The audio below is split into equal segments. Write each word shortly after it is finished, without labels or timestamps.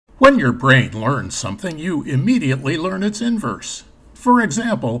When your brain learns something, you immediately learn its inverse. For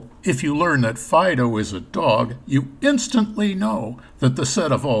example, if you learn that Fido is a dog, you instantly know that the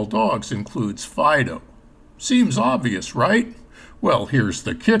set of all dogs includes Fido. Seems obvious, right? Well, here's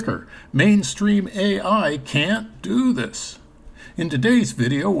the kicker. Mainstream AI can't do this. In today's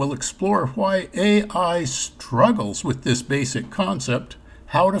video, we'll explore why AI struggles with this basic concept,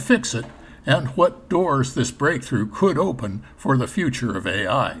 how to fix it, and what doors this breakthrough could open for the future of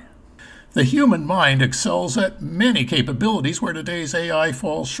AI. The human mind excels at many capabilities where today's AI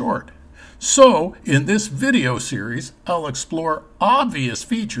falls short. So, in this video series, I'll explore obvious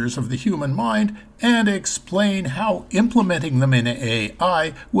features of the human mind and explain how implementing them in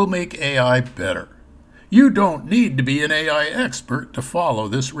AI will make AI better. You don't need to be an AI expert to follow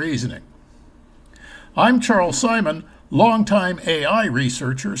this reasoning. I'm Charles Simon, longtime AI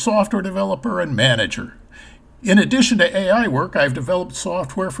researcher, software developer, and manager. In addition to AI work, I've developed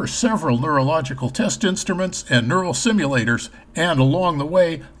software for several neurological test instruments and neural simulators, and along the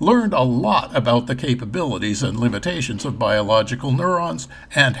way, learned a lot about the capabilities and limitations of biological neurons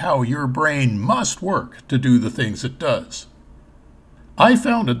and how your brain must work to do the things it does. I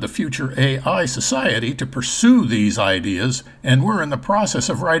founded the Future AI Society to pursue these ideas, and we're in the process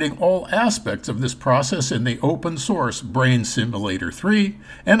of writing all aspects of this process in the open source Brain Simulator 3,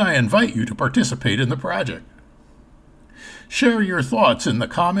 and I invite you to participate in the project. Share your thoughts in the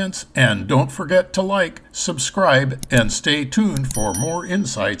comments, and don't forget to like, subscribe, and stay tuned for more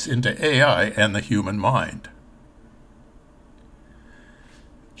insights into AI and the human mind.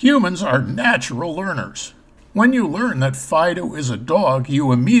 Humans are natural learners. When you learn that Fido is a dog,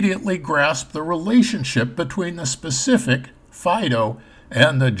 you immediately grasp the relationship between the specific, Fido,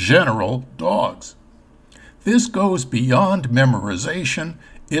 and the general, dogs. This goes beyond memorization.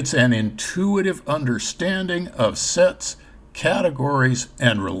 It's an intuitive understanding of sets, categories,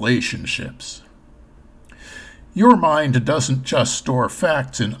 and relationships. Your mind doesn't just store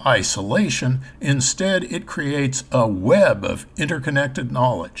facts in isolation. Instead, it creates a web of interconnected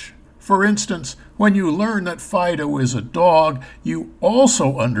knowledge. For instance, when you learn that Fido is a dog, you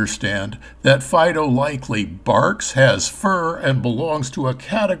also understand that Fido likely barks, has fur, and belongs to a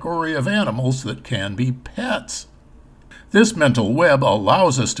category of animals that can be pets. This mental web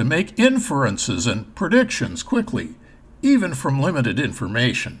allows us to make inferences and predictions quickly, even from limited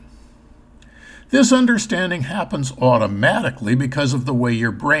information. This understanding happens automatically because of the way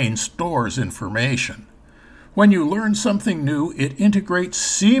your brain stores information. When you learn something new, it integrates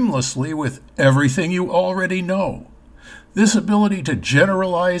seamlessly with everything you already know. This ability to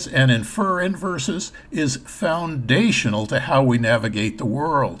generalize and infer inverses is foundational to how we navigate the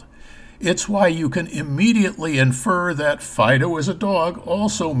world. It's why you can immediately infer that Fido is a dog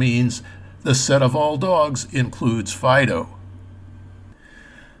also means the set of all dogs includes Fido.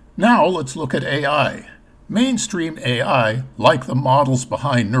 Now let's look at AI. Mainstream AI, like the models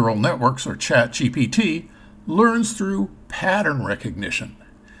behind neural networks or ChatGPT, learns through pattern recognition.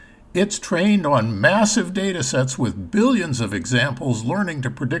 It's trained on massive data sets with billions of examples, learning to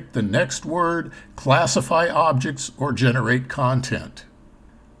predict the next word, classify objects, or generate content.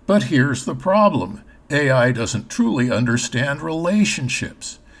 But here's the problem. AI doesn't truly understand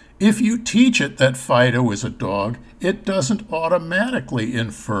relationships. If you teach it that Fido is a dog, it doesn't automatically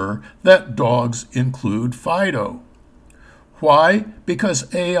infer that dogs include Fido. Why?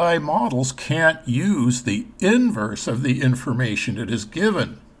 Because AI models can't use the inverse of the information it is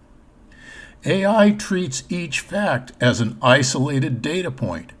given. AI treats each fact as an isolated data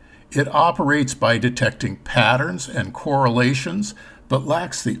point. It operates by detecting patterns and correlations, but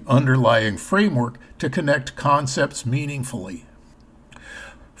lacks the underlying framework to connect concepts meaningfully.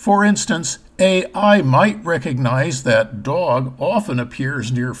 For instance, AI might recognize that dog often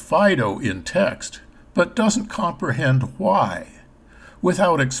appears near Fido in text, but doesn't comprehend why.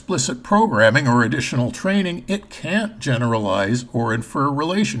 Without explicit programming or additional training, it can't generalize or infer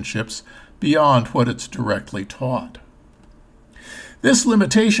relationships beyond what it's directly taught. This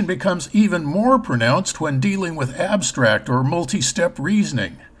limitation becomes even more pronounced when dealing with abstract or multi-step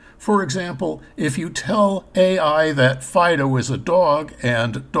reasoning. For example, if you tell AI that Fido is a dog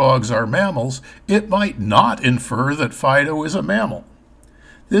and dogs are mammals, it might not infer that Fido is a mammal.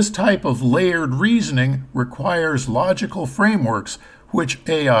 This type of layered reasoning requires logical frameworks which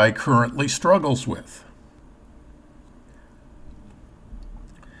AI currently struggles with.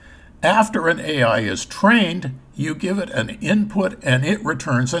 After an AI is trained, you give it an input and it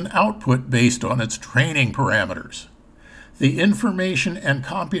returns an output based on its training parameters. The information and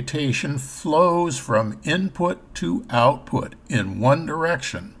computation flows from input to output in one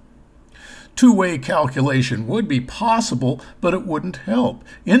direction. Two-way calculation would be possible, but it wouldn't help.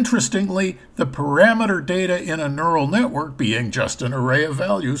 Interestingly, the parameter data in a neural network, being just an array of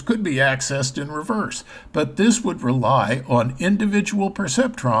values, could be accessed in reverse, but this would rely on individual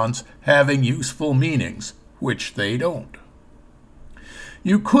perceptrons having useful meanings, which they don't.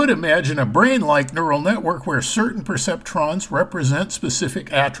 You could imagine a brain-like neural network where certain perceptrons represent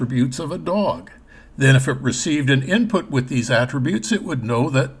specific attributes of a dog. Then if it received an input with these attributes, it would know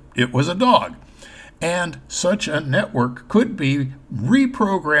that it was a dog. And such a network could be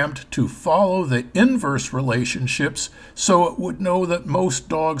reprogrammed to follow the inverse relationships, so it would know that most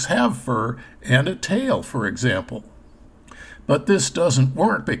dogs have fur and a tail, for example. But this doesn't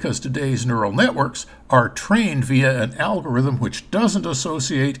work because today's neural networks are trained via an algorithm which doesn't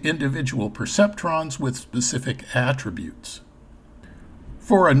associate individual perceptrons with specific attributes.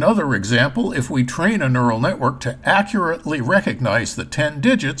 For another example, if we train a neural network to accurately recognize the 10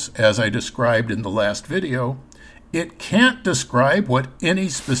 digits, as I described in the last video, it can't describe what any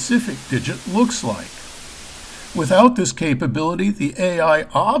specific digit looks like. Without this capability, the AI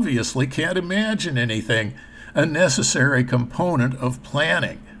obviously can't imagine anything, a necessary component of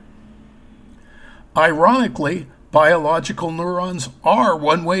planning. Ironically, biological neurons are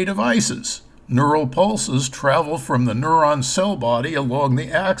one-way devices. Neural pulses travel from the neuron cell body along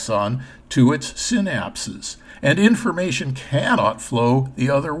the axon to its synapses, and information cannot flow the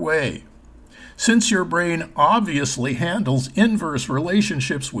other way. Since your brain obviously handles inverse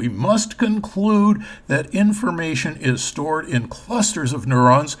relationships, we must conclude that information is stored in clusters of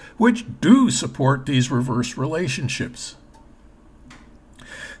neurons which do support these reverse relationships.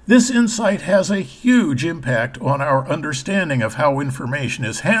 This insight has a huge impact on our understanding of how information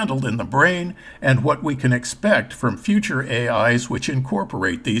is handled in the brain and what we can expect from future AIs which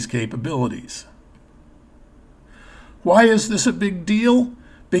incorporate these capabilities. Why is this a big deal?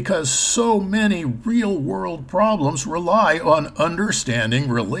 Because so many real-world problems rely on understanding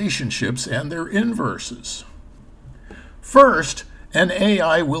relationships and their inverses. First, an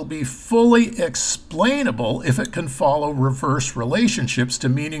AI will be fully explainable if it can follow reverse relationships to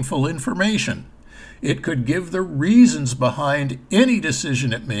meaningful information. It could give the reasons behind any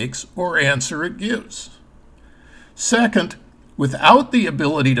decision it makes or answer it gives. Second, without the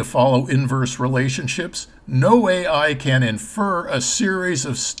ability to follow inverse relationships, no AI can infer a series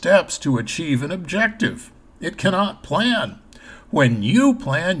of steps to achieve an objective. It cannot plan. When you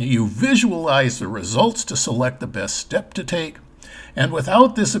plan, you visualize the results to select the best step to take. And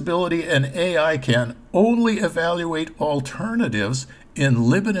without this ability, an AI can only evaluate alternatives in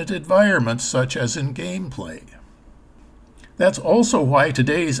limited environments, such as in gameplay. That's also why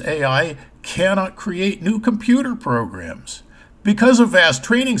today's AI cannot create new computer programs. Because of vast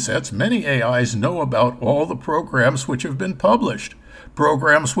training sets, many AIs know about all the programs which have been published,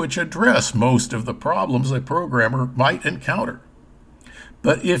 programs which address most of the problems a programmer might encounter.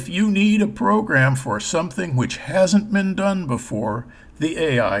 But if you need a program for something which hasn't been done before, the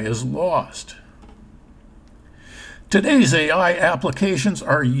AI is lost. Today's AI applications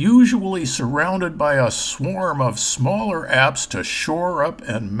are usually surrounded by a swarm of smaller apps to shore up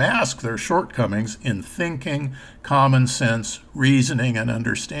and mask their shortcomings in thinking, common sense, reasoning, and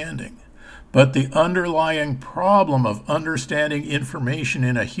understanding. But the underlying problem of understanding information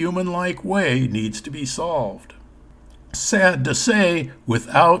in a human-like way needs to be solved. Sad to say,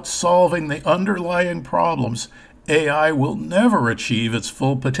 without solving the underlying problems, AI will never achieve its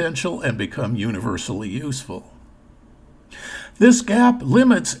full potential and become universally useful. This gap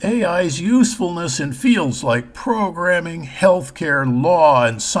limits AI's usefulness in fields like programming, healthcare, law,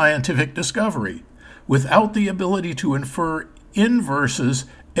 and scientific discovery. Without the ability to infer inverses,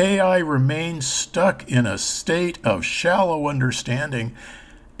 AI remains stuck in a state of shallow understanding.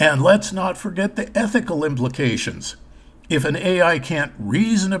 And let's not forget the ethical implications. If an AI can't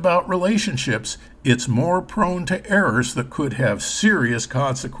reason about relationships, it's more prone to errors that could have serious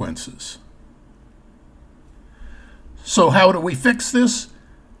consequences. So how do we fix this?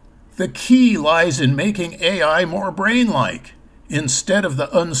 The key lies in making AI more brain-like. Instead of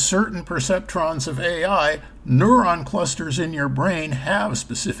the uncertain perceptrons of AI, neuron clusters in your brain have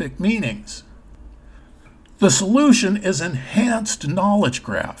specific meanings. The solution is enhanced knowledge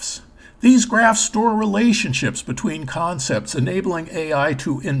graphs. These graphs store relationships between concepts, enabling AI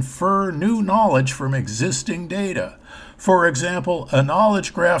to infer new knowledge from existing data. For example, a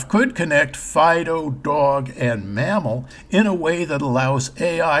knowledge graph could connect Fido, dog, and mammal in a way that allows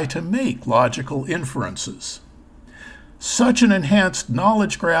AI to make logical inferences. Such an enhanced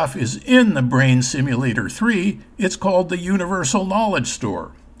knowledge graph is in the Brain Simulator 3. It's called the Universal Knowledge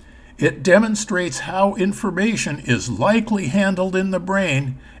Store. It demonstrates how information is likely handled in the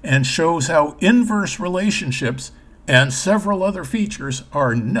brain and shows how inverse relationships and several other features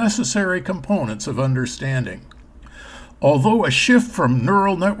are necessary components of understanding. Although a shift from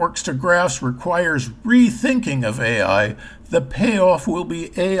neural networks to graphs requires rethinking of AI, the payoff will be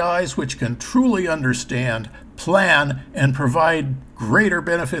AIs which can truly understand, plan, and provide greater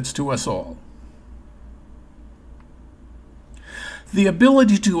benefits to us all. The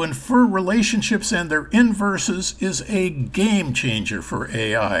ability to infer relationships and their inverses is a game changer for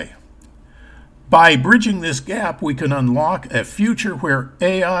AI. By bridging this gap, we can unlock a future where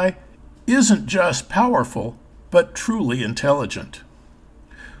AI isn't just powerful, but truly intelligent.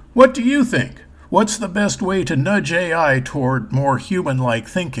 What do you think? What's the best way to nudge AI toward more human-like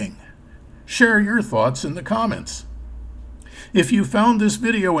thinking? Share your thoughts in the comments. If you found this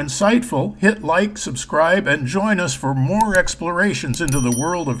video insightful, hit like, subscribe, and join us for more explorations into the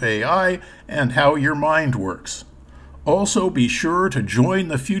world of AI and how your mind works. Also, be sure to join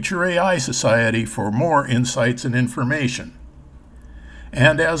the Future AI Society for more insights and information.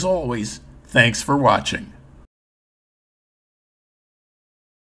 And as always, thanks for watching.